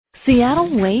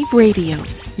Seattle Wave Radio.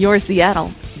 Your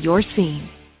Seattle, your scene.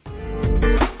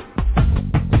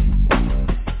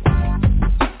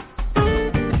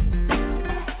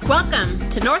 Welcome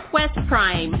to Northwest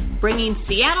Prime, bringing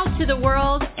Seattle to the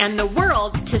world and the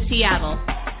world to Seattle.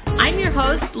 I'm your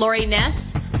host, Lori Ness,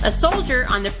 a soldier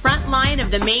on the front line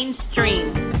of the mainstream.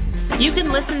 You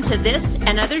can listen to this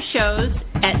and other shows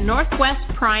at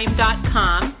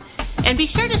northwestprime.com, and be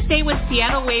sure to stay with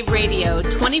Seattle Wave Radio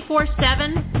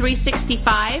 24/7,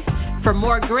 365 for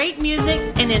more great music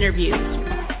and interviews.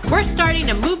 We're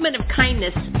starting a movement of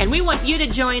kindness, and we want you to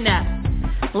join us.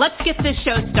 Let's get this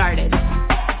show started.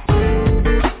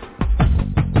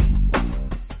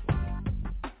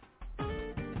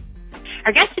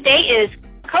 Our guest today is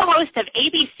co-host of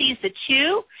ABC's The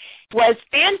Chew, was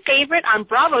fan favorite on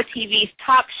Bravo TV's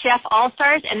Top Chef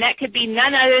All-Stars, and that could be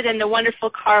none other than the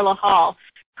wonderful Carla Hall.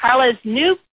 Carla's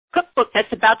new cookbook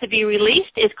that's about to be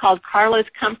released is called Carla's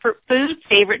Comfort Food,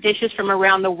 Favorite Dishes from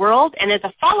Around the World, and is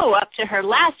a follow-up to her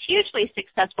last hugely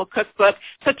successful cookbook,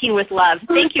 Cooking with Love.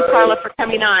 Thank you, Carla, for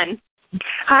coming on.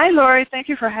 Hi, Lori. Thank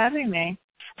you for having me.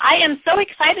 I am so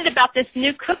excited about this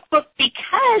new cookbook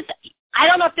because I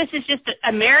don't know if this is just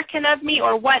American of me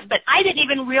or what, but I didn't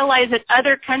even realize that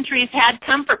other countries had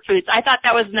comfort foods. I thought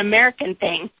that was an American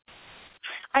thing.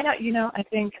 I know, I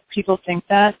think people think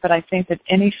that, but I think that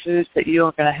any foods that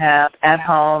you're going to have at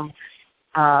home,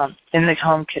 in the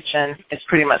home kitchen, is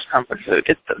pretty much comfort food.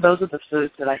 Those are the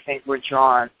foods that I think we're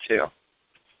drawn to.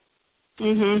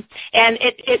 Mm-hmm. And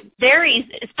it varies,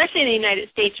 especially in the United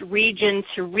States, region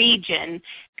to region,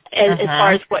 as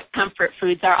far as what comfort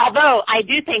foods are. Although I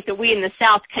do think that we in the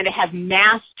South kind of have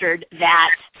mastered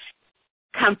that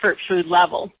comfort food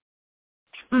level.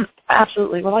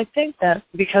 Absolutely. Well, I think that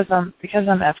because I'm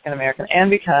African American, and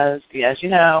because, as you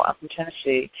know, I'm from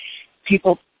Tennessee,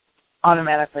 people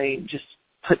automatically just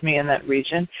put me in that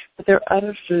region. But there are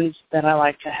other foods that I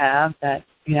like to have that,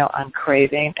 I'm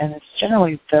craving, and it's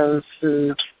generally those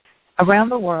foods around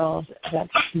the world that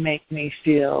make me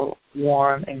feel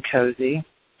warm and cozy.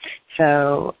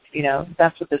 So,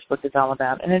 that's what this book is all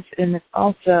about. And it's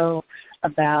also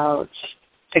about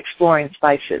exploring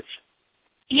spices.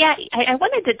 Yeah, I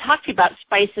wanted to talk to you about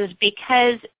spices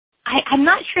because I'm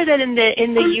not sure that in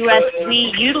the U.S.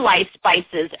 we utilize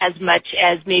spices as much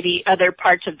as maybe other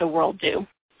parts of the world do.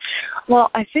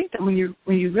 Well, I think that when you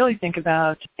really think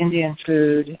about Indian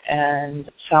food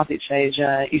and Southeast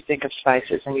Asia, you think of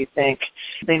spices and you think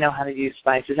they know how to use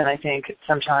spices. And I think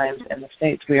sometimes in the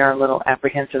States we are a little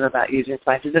apprehensive about using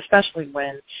spices, especially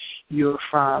when you're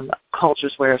from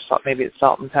cultures where maybe it's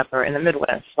salt and pepper. In the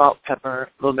Midwest, salt, pepper,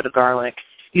 a little bit of garlic.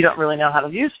 You don't really know how to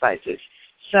use spices.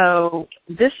 So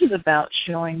this is about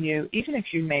showing you, even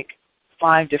if you make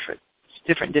 5 different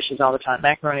dishes all the time,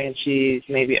 macaroni and cheese,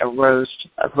 maybe a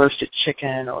roasted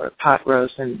chicken or a pot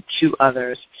roast and 2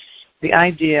 others, the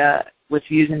idea with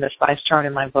using the spice chart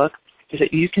in my book is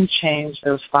that you can change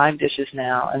those 5 dishes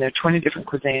now, and there are 20 different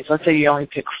cuisines. Let's say you only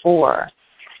pick 4.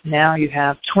 Now you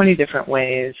have 20 different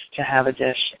ways to have a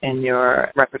dish in your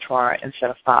repertoire instead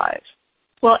of 5.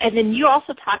 Well, and then you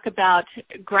also talk about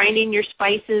grinding your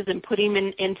spices and putting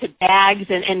them into bags,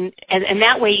 and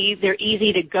that way they're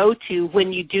easy to go to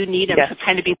when you do need them, to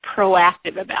kind of be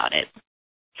proactive about it.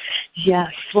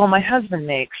 Yes. Well, my husband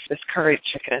makes this curry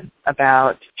chicken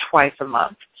about twice a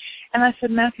month. And I said,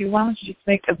 Matthew, why don't you just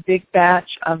make a big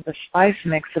batch of the spice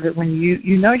mix so that when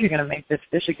you know you're going to make this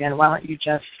dish again, why don't you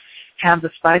just have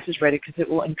the spices ready, because it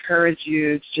will encourage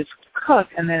you to just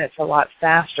cook, and then it's a lot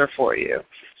faster for you.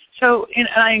 So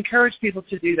I encourage people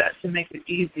to do that, to make it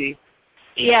easy.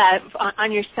 Yeah,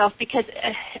 on yourself, because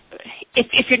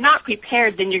if you're not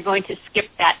prepared, then you're going to skip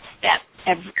that step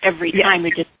every time.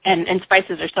 And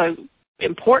spices are so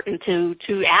important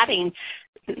to adding,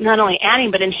 not only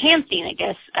adding but enhancing, I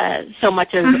guess, so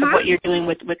much of what you're doing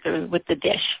with the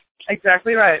dish.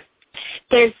 Exactly right.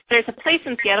 There's a place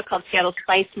in Seattle called Seattle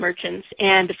Spice Merchants,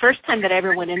 and the first time that I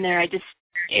ever went in there, it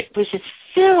was just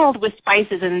filled with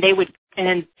spices, and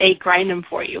they grind them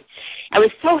for you. I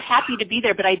was so happy to be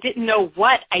there, but I didn't know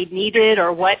what I needed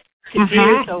or what to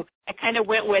do, so I kind of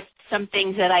went with some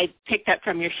things that I picked up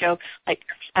from your show, like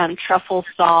truffle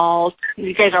salt.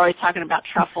 You guys are always talking about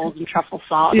truffles and truffle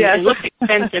salt. Yes. It looked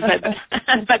expensive,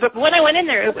 but when I went in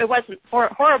there, it wasn't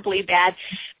horribly bad.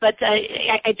 But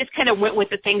I just kind of went with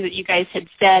the things that you guys had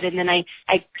said, and then I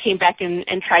came back and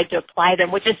tried to apply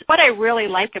them, which is what I really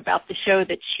like about the show,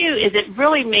 The Chew, is it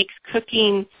really makes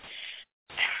cooking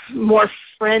more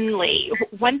friendly.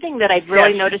 One thing that I've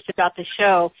really noticed about the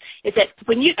show is that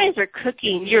when you guys are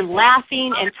cooking, you're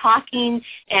laughing and talking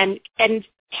and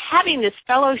having this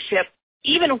fellowship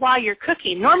even while you're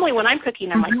cooking. Normally when I'm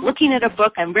cooking, I'm like looking at a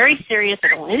book. I'm very serious. I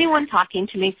don't want anyone talking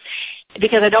to me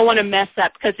because I don't want to mess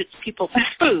up because it's people's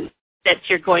food that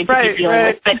you're going to be dealing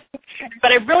with.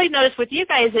 But I've really noticed with you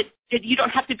guys that you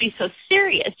don't have to be so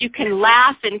serious. You can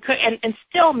laugh and cook and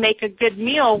still make a good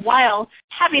meal while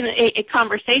having a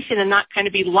conversation and not kind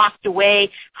of be locked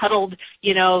away, huddled,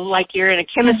 like you're in a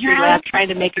chemistry lab trying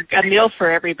to make a meal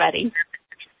for everybody.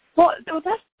 Well,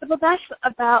 that's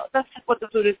what the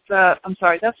food is.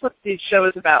 That's what the show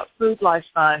is about. Food, life,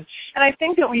 fun. And I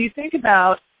think that when you think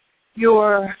about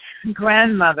your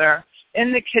grandmother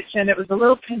in the kitchen, it was a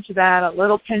little pinch of that, a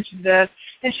little pinch of this,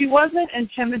 and she wasn't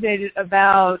intimidated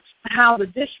about how the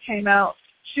dish came out.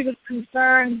 She was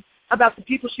concerned about the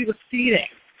people she was feeding.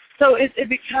 So it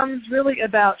becomes really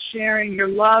about sharing your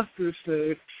love through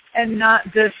food and not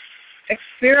this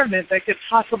experiment that could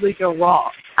possibly go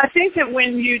wrong. I think that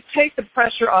when you take the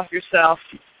pressure off yourself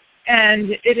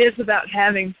and it is about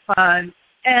having fun,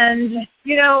 and,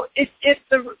 if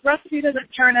the recipe doesn't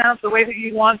turn out the way that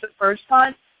you want the first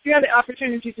time, you have the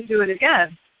opportunity to do it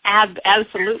again.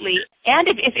 Absolutely. And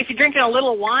if you're drinking a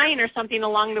little wine or something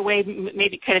along the way,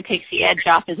 maybe it kind of takes the edge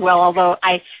off as well, although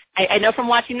I know from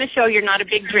watching the show you're not a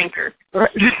big drinker.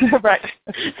 Right.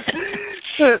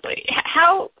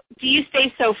 How do you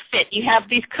stay so fit? You have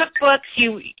these cookbooks.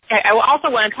 I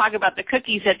also want to talk about the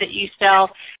cookies that you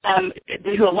sell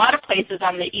to a lot of places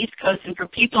on the East Coast, and for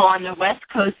people on the West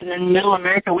Coast and in Middle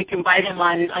America, we can buy them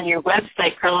on your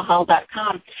website,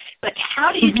 carlahall.com. But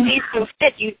how do you stay so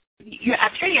fit?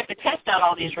 I'm sure you have to test out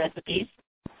all these recipes.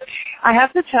 I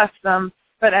have to test them,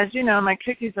 but as you know, my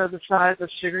cookies are the size of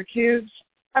sugar cubes.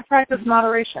 I practice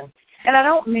moderation. And I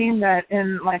don't mean that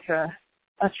in like a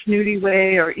snooty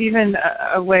way or even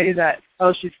a way that,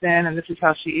 she's thin and this is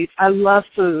how she eats. I love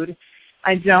food.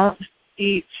 I don't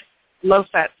eat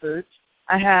low-fat foods.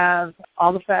 I have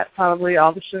all the fat, probably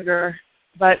all the sugar,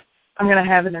 but I'm going to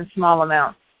have it in small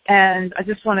amounts. And I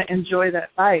just want to enjoy that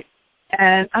bite.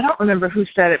 And I don't remember who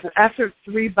said it, but after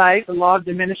 3 bites, the law of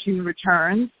diminishing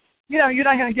returns, you're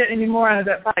not going to get any more out of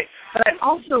that bite. But I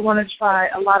also want to try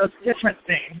a lot of different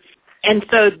things. And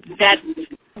so that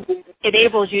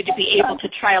enables you to be able to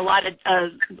try a lot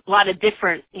of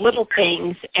different little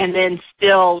things and then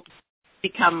still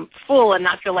become full and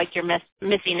not feel like you're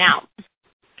missing out.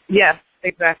 Yes,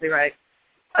 exactly right.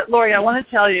 But Lori, I want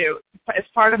to tell you, it's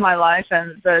part of my life,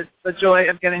 and the joy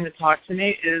of getting to talk to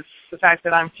me is the fact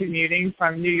that I'm commuting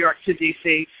from New York to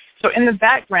D.C. So in the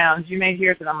background, you may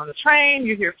hear that I'm on the train.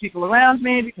 You hear people around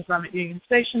me because I'm at Union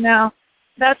Station now.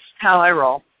 That's how I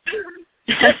roll.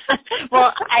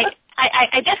 Well,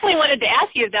 I definitely wanted to ask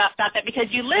you about that because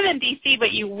you live in D.C.,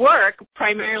 but you work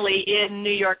primarily in New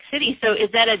York City. So is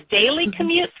that a daily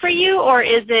commute for you, or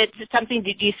is it something,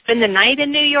 do you spend the night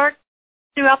in New York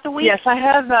throughout the week? Yes, I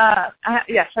have.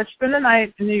 Yes, I spend the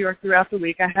night in New York throughout the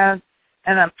week. I have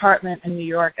an apartment in New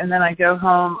York, and then I go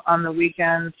home on the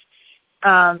weekends.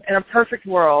 In a perfect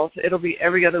world, it'll be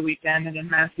every other weekend, and then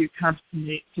Matthew comes to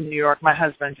New York, my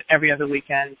husband, every other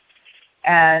weekend.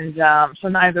 And so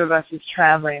neither of us is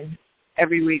traveling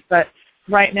every week. But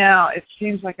right now, it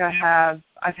seems like I've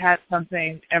had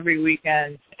something every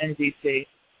weekend in D.C.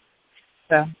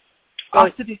 So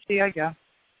off to D.C. I go.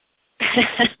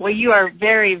 Well, you are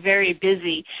very, very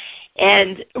busy.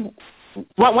 And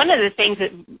one of the things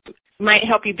that might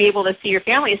help you be able to see your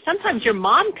family is sometimes your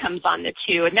mom comes on the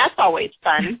too, and that's always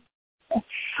fun.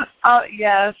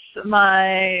 Yes,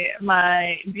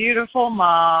 my beautiful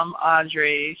mom,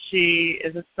 Audrey, she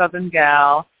is a Southern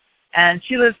gal, and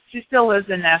she still lives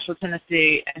in Nashville,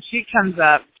 Tennessee, and she comes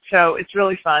up, so it's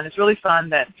really fun. It's really fun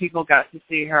that people got to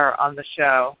see her on the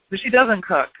show. But she doesn't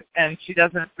cook, and she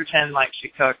doesn't pretend like she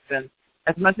cooks, and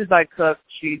as much as I cook,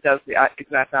 she does the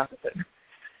exact opposite.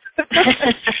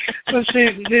 So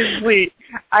she's sweet.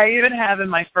 I even have in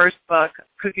my first book,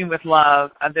 Cooking with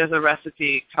Love, there's a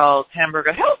recipe called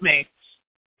Hamburger Help Me,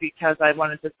 because I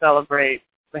wanted to celebrate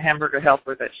the hamburger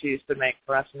helper that she used to make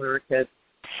for us when we were kids.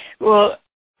 Well,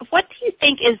 what do you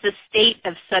think is the state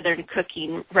of Southern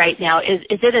cooking right now? Is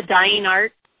it a dying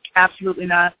art? Absolutely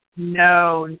not.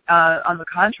 No. On the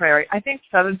contrary, I think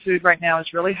Southern food right now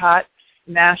is really hot.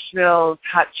 Nashville's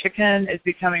hot chicken is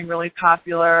becoming really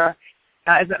popular.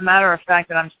 As a matter of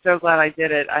fact, and I'm so glad I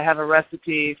did it, I have a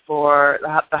recipe for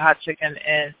the hot chicken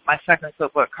in my second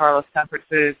cookbook, Carla's Comfort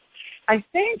Foods. I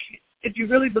think if you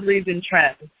really believed in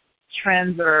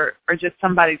trends are just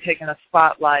somebody taking a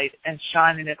spotlight and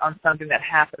shining it on something that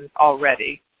happens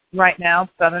already. right now,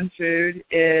 Southern food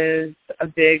is a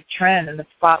big trend, and the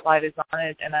spotlight is on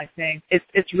it. And I think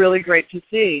it's really great to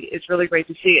see. It's really great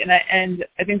to see. And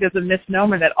I think there's a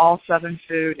misnomer that all Southern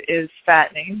food is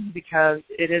fattening, because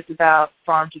it is about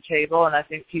farm to table. And I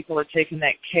think people are taking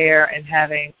that care and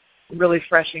having really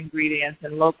fresh ingredients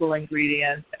and local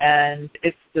ingredients, and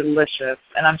it's delicious.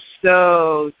 And I'm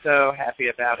so, so happy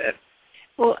about it.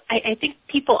 Well, I think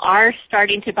people are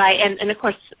starting to buy, and of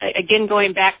course, again,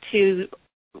 going back to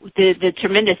the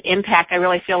tremendous impact I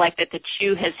really feel like that the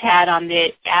Chew has had on the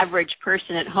average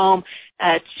person at home,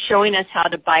 showing us how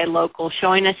to buy local,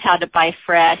 showing us how to buy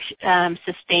fresh,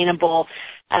 sustainable.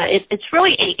 It's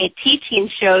really a teaching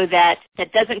show that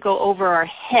doesn't go over our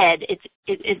head. It's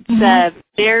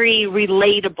very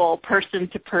relatable person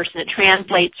to person. It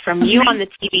translates from you on the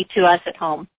TV to us at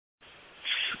home.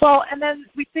 Well, and then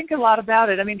we think a lot about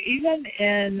it. I mean, even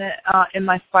in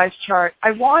my spice chart,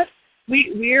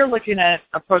 we're looking at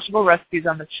approachable recipes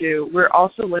on the Chew. We're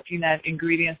also looking at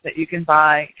ingredients that you can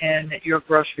buy in your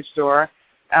grocery store.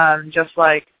 Just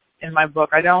like in my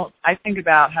book, I think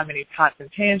about how many pots and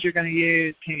pans you're going to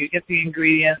use. Can you get the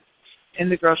ingredients in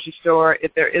the grocery store?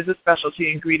 If there is a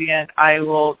specialty ingredient, I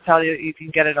will tell you you can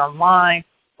get it online,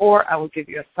 or I will give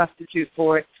you a substitute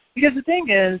for it. Because the thing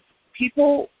is,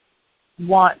 people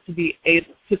want to be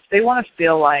able to, they want to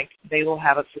feel like they will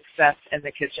have a success in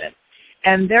the kitchen.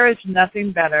 And there is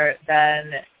nothing better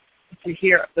than to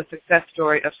hear the success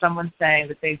story of someone saying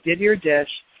that they did your dish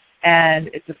and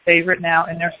it's a favorite now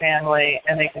in their family,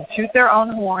 and they can toot their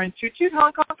own horn, toot toot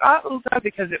Hong Kong,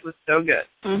 because it was so good.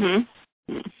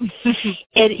 Mm-hmm.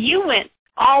 And you went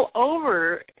all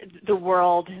over the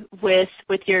world with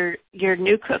your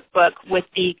new cookbook with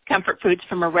the comfort foods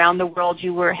from around the world.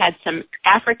 You had some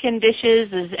African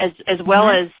dishes as well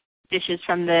as dishes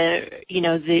from the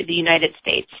United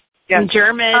States. Yes. And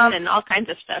German and all kinds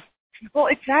of stuff. Well,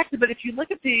 exactly. But if you look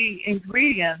at the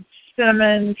ingredients,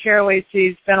 cinnamon, caraway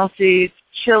seeds, fennel seeds,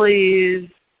 chilies,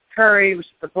 curry, which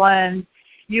is the blend,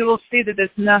 you will see that there's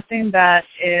nothing that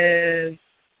is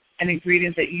an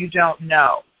ingredient that you don't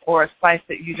know or a spice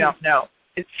that you don't know.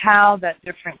 It's how that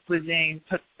different cuisine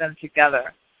puts them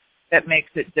together that makes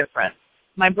it different.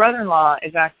 My brother-in-law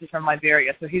is actually from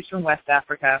Liberia, so he's from West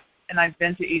Africa, and I've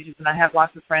been to Egypt, and I have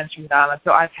lots of friends from Ghana,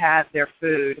 so I've had their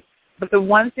food. But the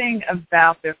one thing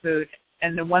about their food,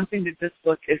 and the one thing that this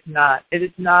book is not, it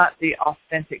is not the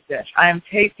authentic dish.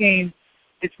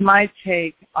 It's my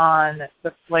take on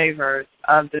the flavors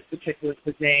of this particular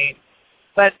cuisine,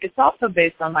 but it's also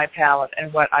based on my palate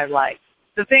and what I like.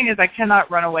 The thing is, I cannot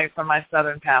run away from my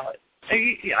Southern palate.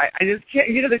 I just can't.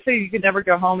 They say you can never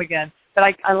go home again.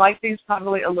 But I like things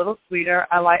probably a little sweeter.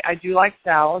 I do like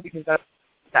sour because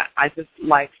I just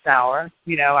like sour.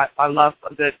 I love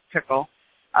a good pickle.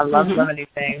 I love lemony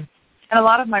things. And a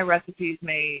lot of my recipes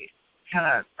may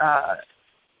kind of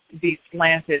be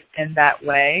slanted in that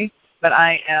way, but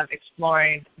I am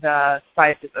exploring the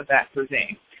spices of that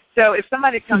cuisine. So if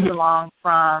somebody comes along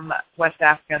from West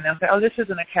Africa and they'll say, oh, this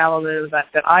isn't a callaloo that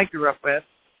I grew up with,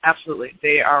 absolutely.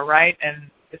 They are right,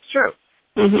 and it's true.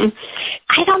 Mm-hmm.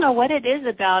 I don't know what it is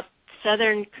about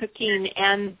Southern cooking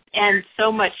and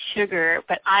so much sugar,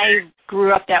 but I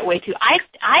grew up that way too.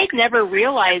 I never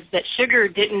realized that sugar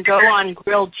didn't go on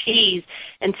grilled cheese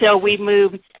until we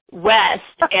moved west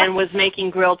and was making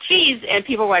grilled cheese, and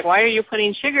people were like, why are you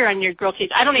putting sugar on your grilled cheese?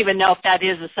 I don't even know if that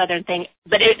is a Southern thing,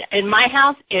 but in my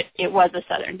house it was a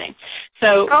Southern thing.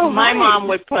 So my mom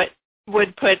would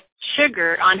put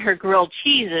sugar on her grilled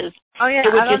cheeses. Oh yeah,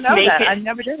 I don't know that. I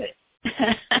never did it.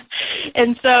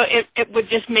 And so it would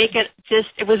just make it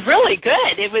it was really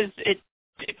good.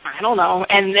 I don't know.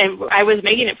 And then I was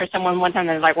making it for someone one time.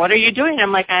 They're like, what are you doing?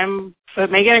 I'm like, I'm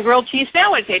making a grilled cheese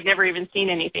sandwich. They'd never even seen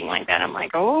anything like that. I'm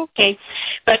like, oh, okay.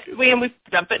 But we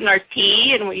dump it in our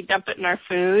tea and we dump it in our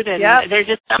food. And there's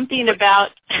just something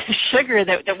about sugar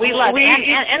that we love.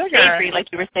 And savory, like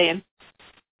you were saying.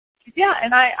 Yeah,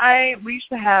 and we used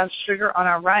to have sugar on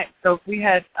our rice. So if we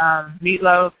had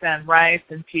meatloaf and rice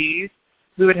and peas,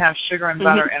 we would have sugar and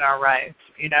butter in our rice,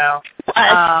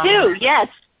 Us too, yes.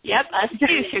 Yep, us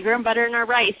too, sugar and butter in our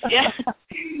rice, yeah.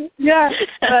 Yeah,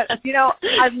 but,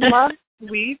 I love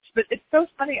sweets, but it's so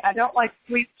funny. I don't like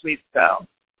sweets, though.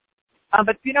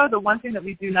 But, the one thing that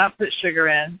we do not put sugar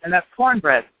in, and that's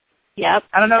cornbread. Yep,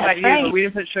 I don't know about you, but we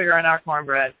didn't put sugar in our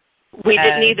cornbread. We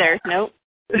didn't either, nope.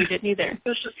 We didn't either.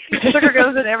 Sugar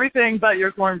goes in everything but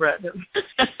your cornbread.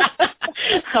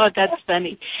 Oh, that's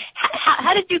funny.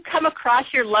 How did you come across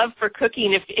your love for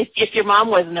cooking if your mom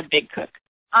wasn't a big cook?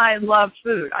 I love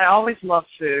food. I always loved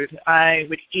food. I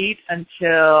would eat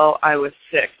until I was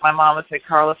sick. My mom would say,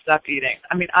 Carla, stop eating.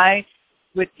 I mean,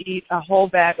 would eat a whole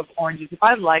bag of oranges. If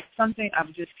I liked something, I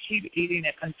would just keep eating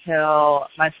it until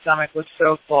my stomach was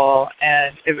so full,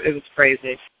 and it was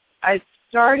crazy. I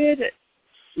started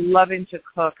loving to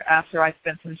cook after I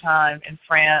spent some time in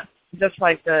France, just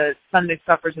like the Sunday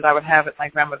suppers that I would have at my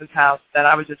grandmother's house, that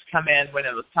I would just come in when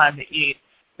it was time to eat.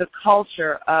 The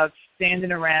culture of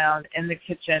standing around in the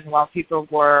kitchen while people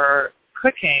were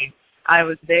cooking, I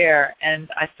was there, and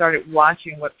I started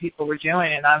watching what people were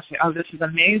doing, and I was like, oh, this is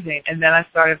amazing. And then I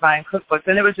started buying cookbooks,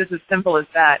 and it was just as simple as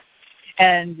that.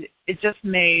 And it just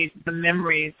made the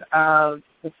memories of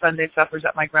the Sunday suppers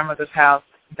at my grandmother's house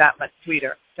that much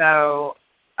sweeter. So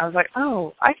I was like,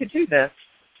 oh, I could do this.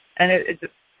 And it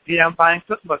just, buying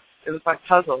cookbooks, it was like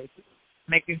puzzles.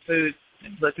 Making food,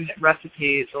 looking at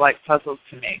recipes are like puzzles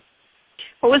to me.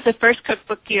 What was the first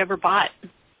cookbook you ever bought? Do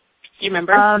you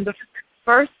remember? The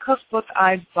first cookbook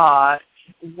I bought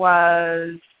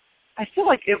was, I feel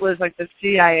like it was like the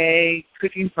CIA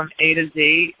Cooking from A to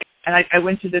Z. And I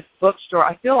went to this bookstore.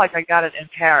 I feel like I got it in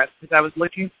Paris because I was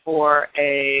looking for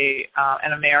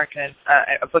an American,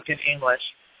 a book in English.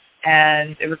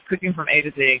 And it was Cooking from A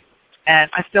to Z. And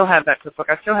I still have that cookbook.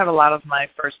 I still have a lot of my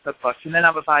first cookbooks. And then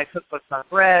I would buy cookbooks on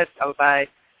bread. I would buy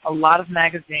a lot of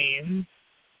magazines.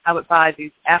 I would buy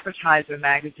these appetizer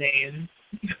magazines.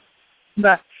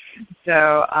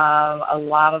 So a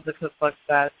lot of the cookbooks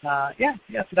that, so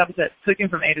that was it. Cooking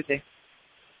from A to Z.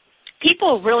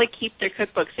 People really keep their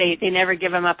cookbooks. They never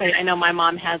give them up. I know my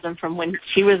mom has them from when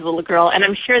she was a little girl, and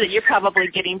I'm sure that you're probably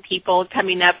getting people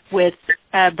coming up with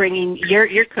bringing your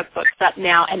cookbooks up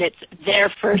now, and it's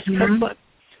their first cookbook.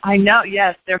 I know,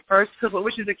 yes, their first cookbook,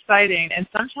 which is exciting. And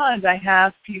sometimes I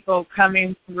have people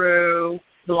coming through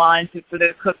the line for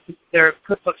their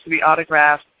cookbooks to be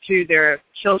autographed to their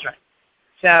children.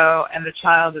 So, and the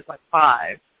child is like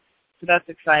 5. So that's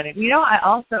exciting. I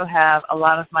also have a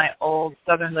lot of my old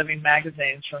Southern Living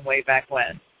magazines from way back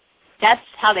when. That's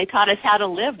how they taught us how to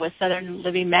live, with Southern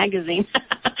Living magazine.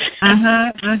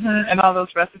 And all those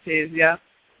recipes, yeah.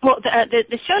 Well,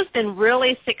 the show's been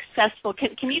really successful.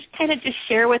 Can you kind of just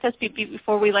share with us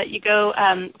before we let you go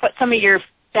what some of your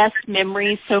best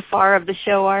memories so far of the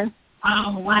show are?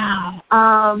 Oh, wow.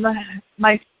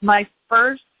 My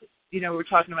first, we're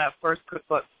talking about first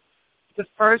cookbook. The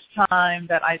first time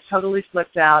that I totally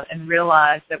flipped out and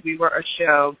realized that we were a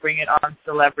show bringing on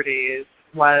celebrities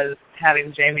was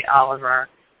having Jamie Oliver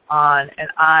on, and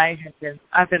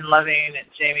I've been loving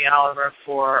Jamie Oliver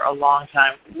for a long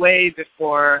time, way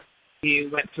before he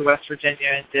went to West Virginia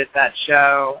and did that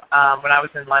show when I was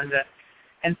in London,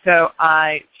 and so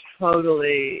I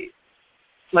totally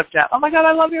flipped out. Oh my God,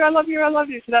 I love you, I love you, I love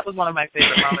you. So that was one of my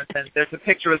favorite moments. And there's a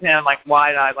picture with him like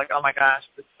wide-eyed, like, oh my gosh,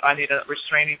 I need a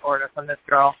restraining order from this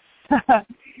girl.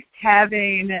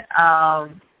 Having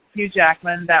Hugh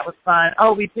Jackman, that was fun.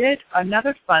 Oh, we did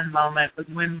another fun moment was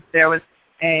when there was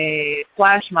a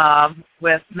flash mob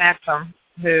with Maxim,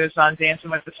 who's on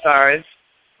Dancing with the Stars.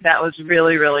 That was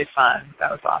really, really fun.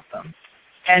 That was awesome.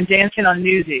 And dancing on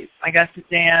Newsies. I got to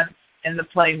dance in the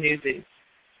play Newsies.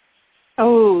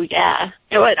 Oh, yeah.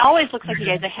 It always looks like you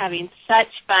guys are having such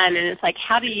fun, and it's like,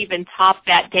 how do you even top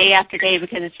that day after day?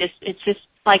 Because it's just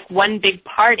like one big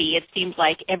party, it seems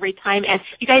like, every time. And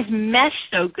you guys mesh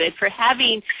so good. For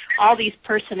having all these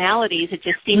personalities, it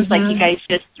just seems like you guys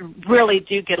just really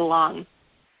do get along.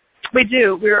 We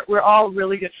do. We're all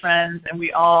really good friends, and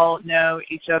we all know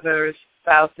each other's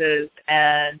spouses,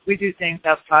 and we do things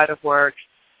outside of work.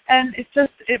 And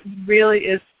it really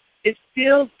is. It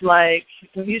feels like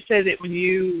when you say that when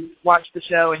you watch the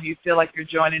show and you feel like you're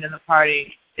joining in the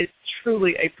party, it's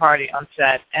truly a party on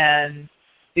set, and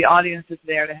the audience is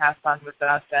there to have fun with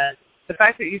us. And the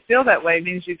fact that you feel that way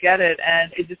means you get it,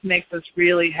 and it just makes us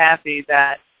really happy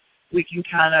that we can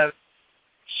kind of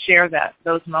share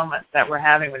those moments that we're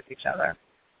having with each other.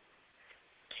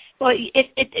 Well,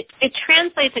 it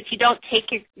translates that you don't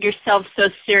take yourself so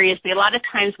seriously. A lot of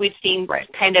times we've seen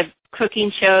kind of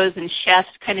cooking shows and chefs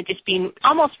kind of just being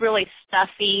almost really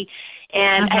stuffy.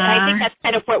 And I think that's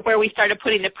kind of where we started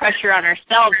putting the pressure on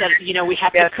ourselves that, we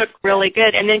have to cook really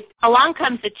good. And then along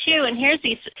comes the chew, and here's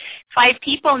these 5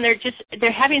 people, and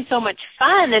they're having so much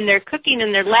fun, and they're cooking,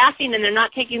 and they're laughing, and they're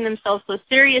not taking themselves so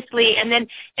seriously. And then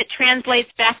it translates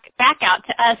back out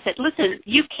to us that, listen,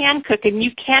 you can cook, and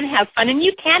you can have fun, and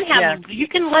you can you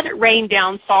can let it rain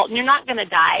down salt, and you're not going to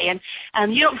die.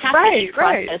 And you don't have to eat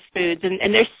processed foods.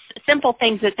 And there's simple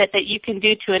things that you can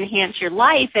do to enhance your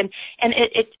life. And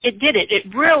it did it.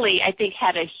 It really, I think,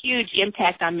 had a huge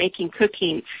impact on making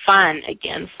cooking fun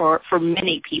again for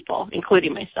many people,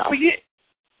 including myself. Well,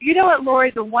 you know what,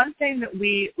 Lori, the one thing that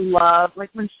we love,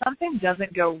 like when something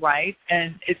doesn't go right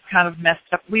and it's kind of messed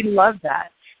up, we love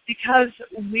that. because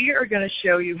we are going to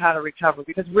show you how to recover,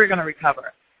 because we're going to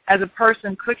recover. As a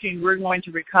person cooking, we're going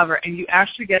to recover, and you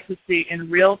actually get to see in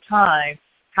real time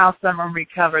how someone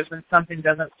recovers when something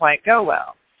doesn't quite go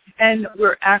well. And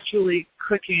we're actually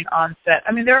cooking on set.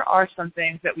 I mean, there are some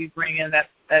things that we bring in that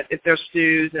if there's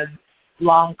stews and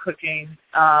long cooking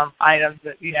items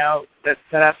that, that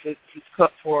have to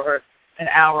cook for an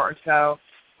hour or so.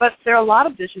 But there are a lot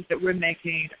of dishes that we're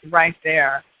making right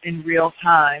there in real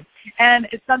time. And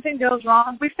if something goes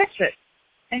wrong, we fix it.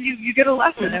 And you get a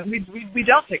lesson, and we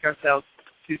don't take ourselves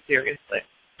too seriously.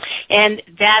 And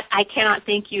that I cannot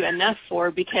thank you enough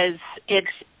for, because it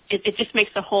just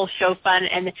makes the whole show fun.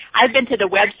 And I've been to the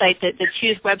website, the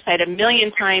Choose website, a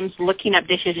million times looking up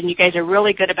dishes, and you guys are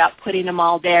really good about putting them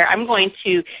all there. I'm going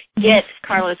to get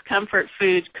Carla's Comfort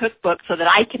Foods cookbook so that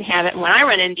I can have it. And when I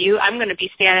run into you, I'm going to be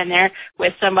standing there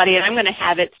with somebody, and I'm going to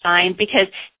have it signed, because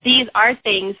these are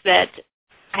things that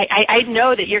I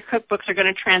know that your cookbooks are going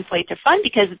to translate to fun,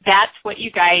 because that's what you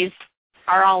guys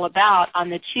are all about on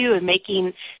the Chew, and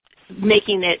making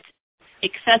it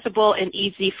accessible and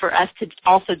easy for us to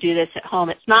also do this at home.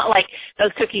 It's not like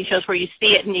those cooking shows where you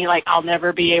see it and you're like, I'll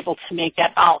never be able to make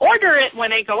that. I'll order it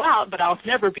when I go out, but I'll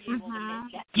never be able to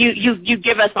make that. You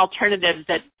give us alternatives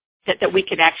that we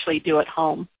can actually do at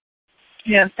home.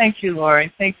 Yeah, thank you,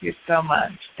 Lori. Thank you so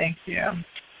much. Thank you.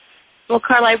 Well,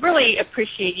 Carla, I really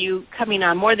appreciate you coming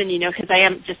on, more than you know, because I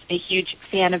am just a huge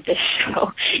fan of this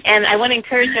show. And I want to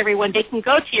encourage everyone, they can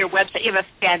go to your website. You have a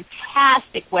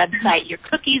fantastic website. Your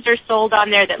cookies are sold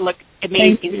on there that look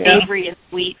amazing, savory and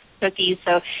sweet cookies.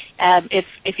 So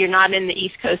if you're not in the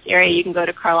East Coast area, you can go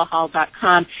to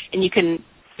carlahall.com, and you can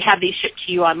have these shipped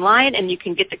to you online, and you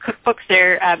can get the cookbooks.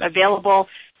 They're available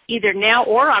either now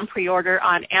or on pre-order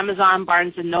on Amazon,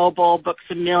 Barnes & Noble, Books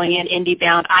A Million,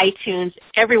 IndieBound, iTunes,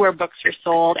 everywhere books are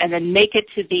sold. And then make it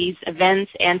to these events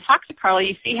and talk to Carla.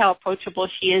 You see how approachable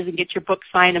she is, and get your book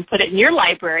signed and put it in your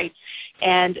library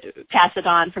and pass it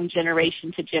on from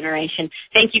generation to generation.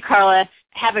 Thank you, Carla.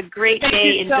 Have a great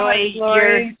day. Enjoy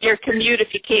your commute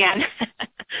if you can.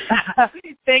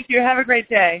 Thank you. Have a great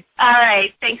day. All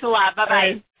right. Thanks a lot. Bye-bye.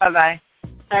 Right. Bye-bye.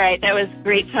 All right, that was a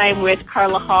great time with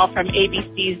Carla Hall from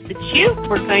ABC's The Chew.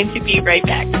 We're going to be right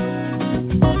back.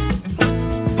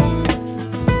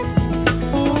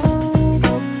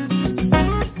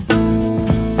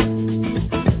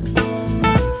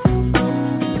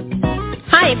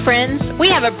 Hi, friends. We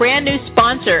have a brand new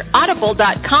sponsor,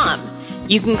 Audible.com.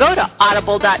 You can go to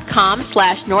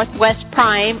audible.com/Northwest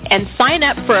Prime and sign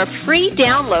up for a free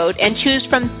download and choose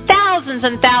from thousands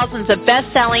and thousands of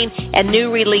best-selling and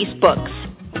new release books.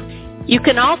 You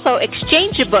can also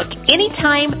exchange a book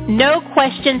anytime, no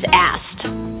questions asked.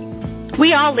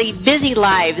 We all lead busy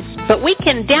lives, but we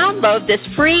can download this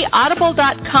free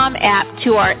Audible.com app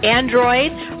to our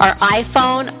Android, our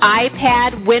iPhone,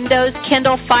 iPad, Windows,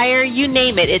 Kindle Fire, you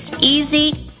name it. It's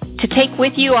easy to take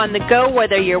with you on the go,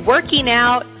 whether you're working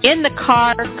out, in the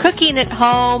car, cooking at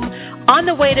home, on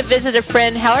the way to visit a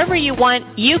friend. However you want,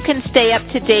 you can stay up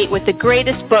to date with the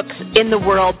greatest books in the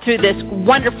world through this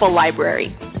wonderful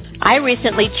library. I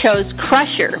recently chose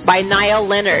Crusher by Niall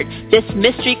Leonard. This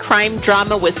mystery crime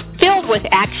drama was filled with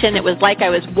action. It was like I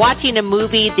was watching a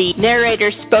movie. The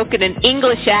narrator spoke in an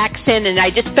English accent, and I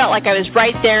just felt like I was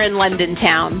right there in London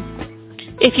town.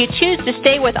 If you choose to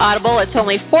stay with Audible, it's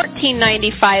only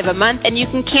 $14.95 a month, and you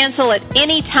can cancel at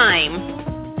any time.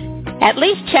 At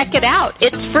least check it out.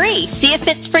 It's free. See if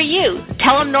it's for you.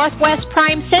 Tell them Northwest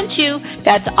Prime sent you.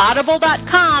 That's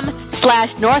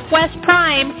audible.com/Northwest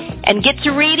Prime. And get to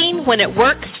reading when it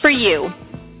works for you.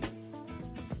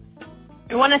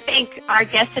 I want to thank our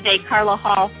guest today, Carla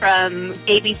Hall from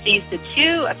ABC's The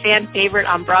Chew, a fan favorite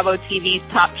on Bravo TV's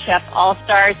Top Chef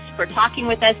All-Stars, for talking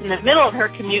with us in the middle of her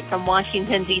commute from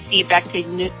Washington, D.C. back to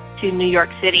New York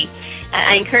City.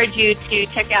 I encourage you to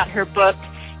check out her book,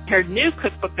 her new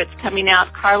cookbook that's coming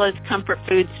out, Carla's Comfort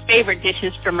Foods, Favorite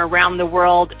Dishes from Around the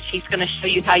World. She's going to show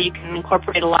you how you can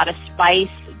incorporate a lot of spice,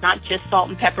 not just salt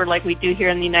and pepper like we do here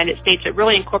in the United States, but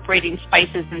really incorporating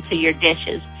spices into your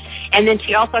dishes. And then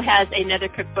she also has another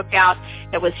cookbook out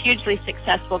that was hugely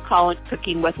successful called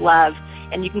Cooking with Love.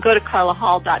 And you can go to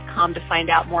carlahall.com to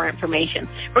find out more information.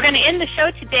 We're going to end the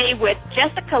show today with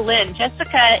Jessica Lind.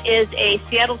 Jessica is a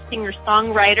Seattle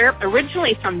singer-songwriter,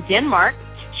 originally from Denmark.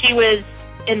 She was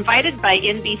invited by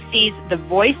NBC's The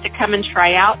Voice to come and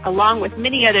try out, along with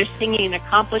many other singing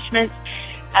accomplishments.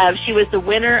 She was the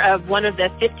winner of one of the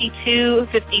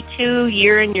 52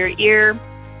 Year in Your Ear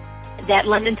that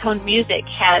London Tone Music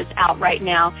has out right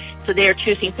now. So they are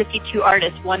choosing 52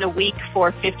 artists, one a week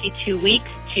for 52 weeks,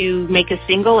 to make a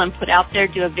single and put out there,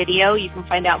 do a video. You can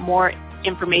find out more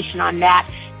information on that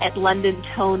at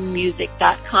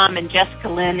londontonemusic.com. And Jessica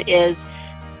Lynn is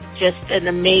just an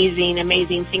amazing,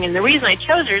 amazing singer. And the reason I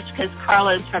chose her is because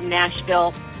Carla is from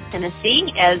Nashville,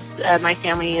 Tennessee, as my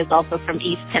family is also from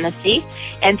East Tennessee.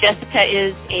 And Jessica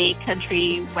is a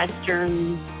country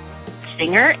western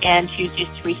singer, and she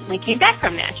just recently came back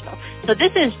from Nashville. So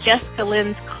this is Jessica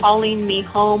Lynn's Calling Me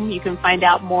Home. You can find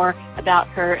out more about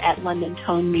her at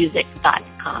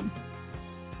londontonemusic.com.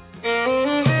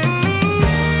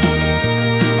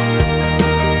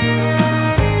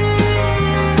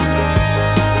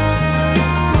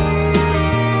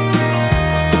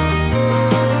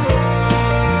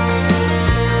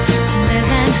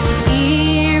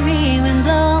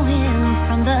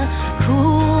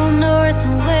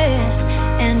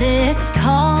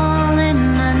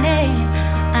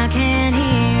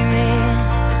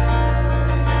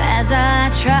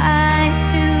 Try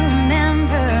to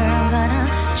remember, but I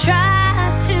try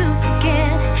to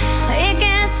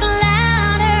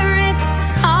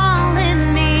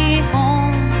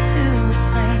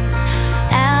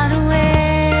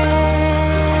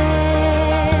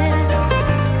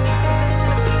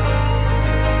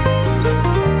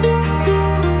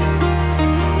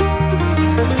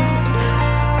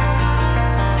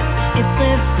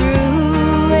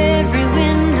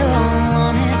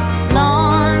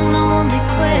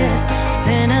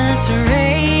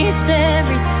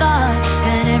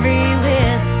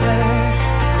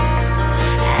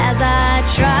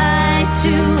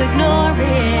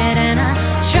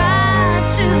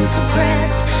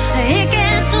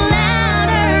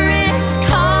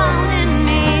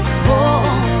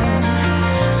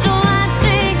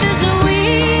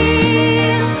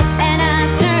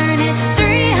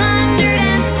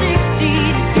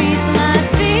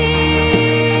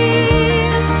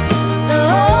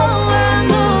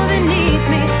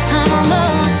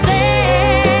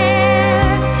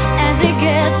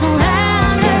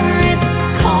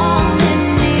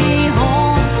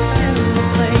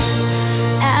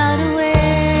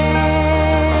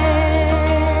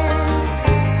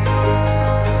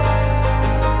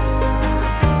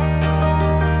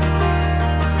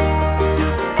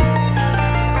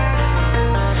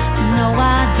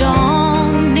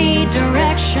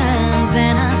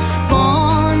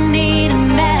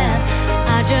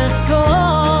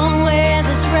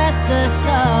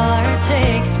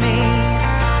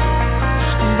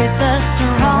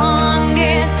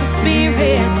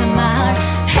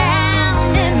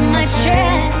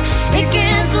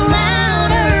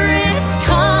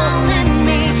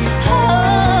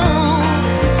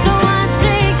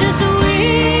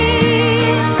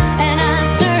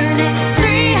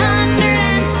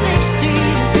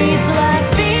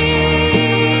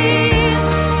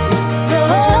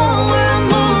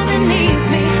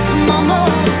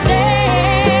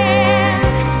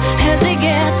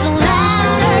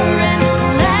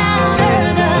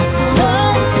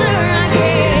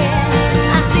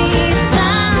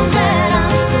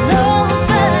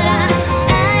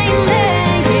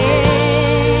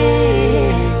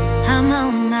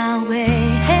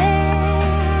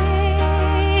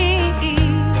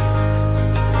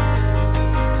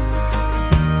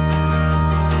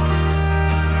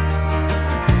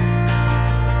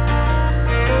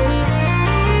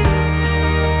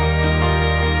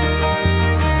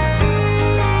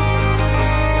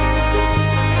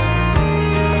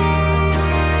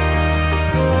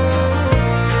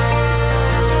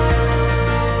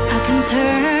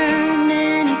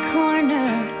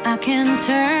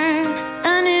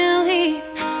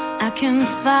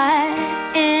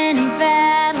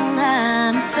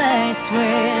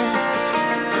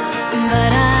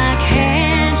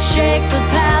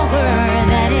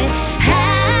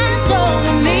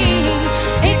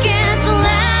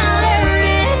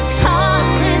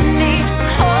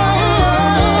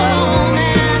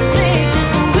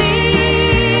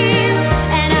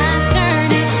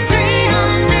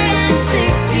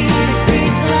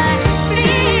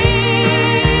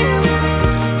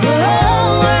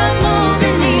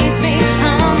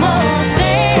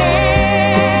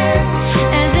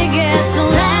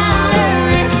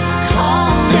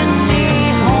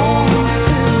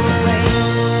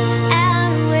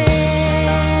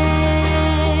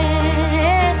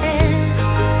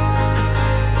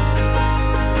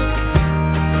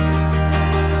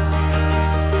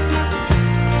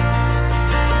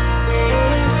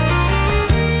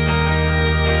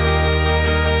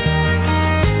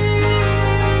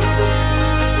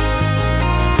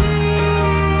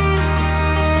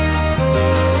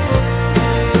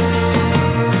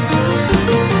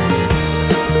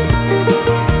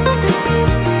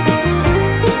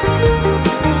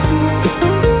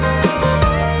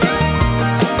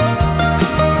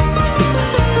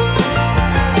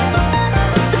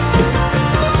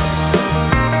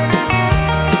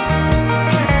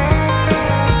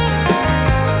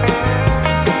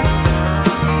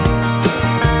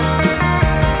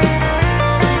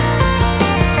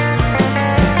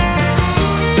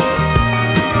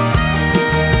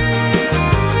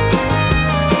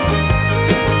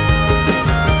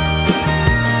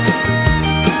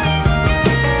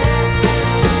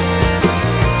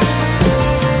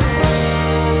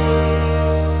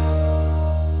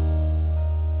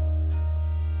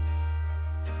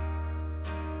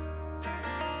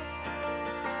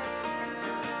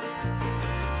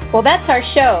Well, that's our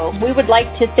show. We would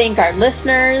like to thank our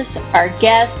listeners, our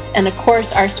guests, and of course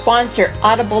our sponsor,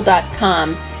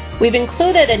 Audible.com. We've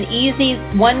included an easy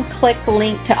one-click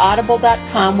link to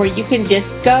Audible.com where you can just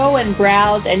go and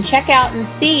browse and check out and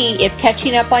see if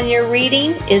catching up on your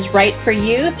reading is right for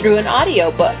you through an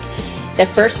audiobook. The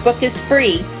first book is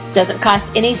free. Doesn't cost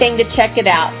anything to check it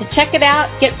out. So check it out,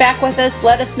 get back with us,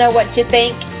 let us know what you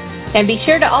think, and be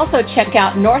sure to also check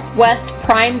out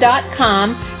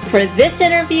NorthwestPrime.com for this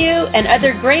interview and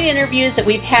other great interviews that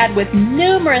we've had with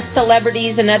numerous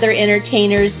celebrities and other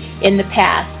entertainers in the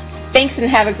past. Thanks and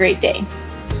have a great day.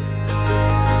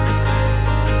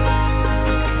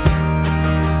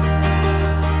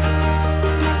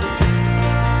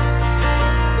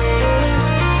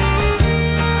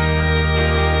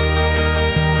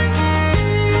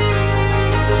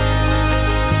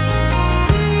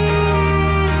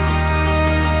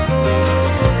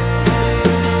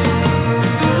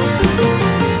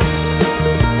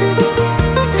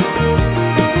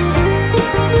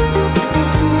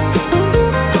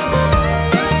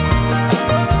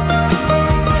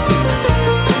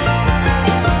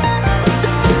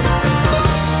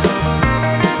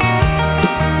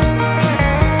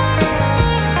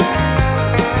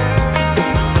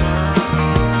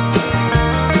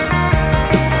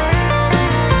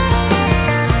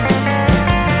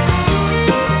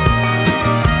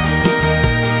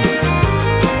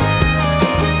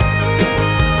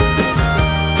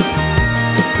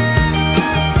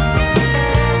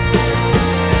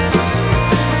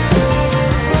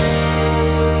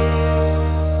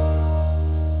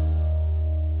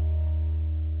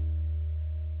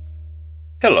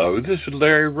 Hello, this is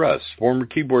Larry Russ, former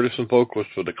keyboardist and vocalist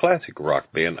for the classic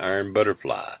rock band Iron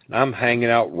Butterfly. I'm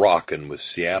hanging out rocking with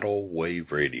Seattle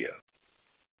Wave Radio.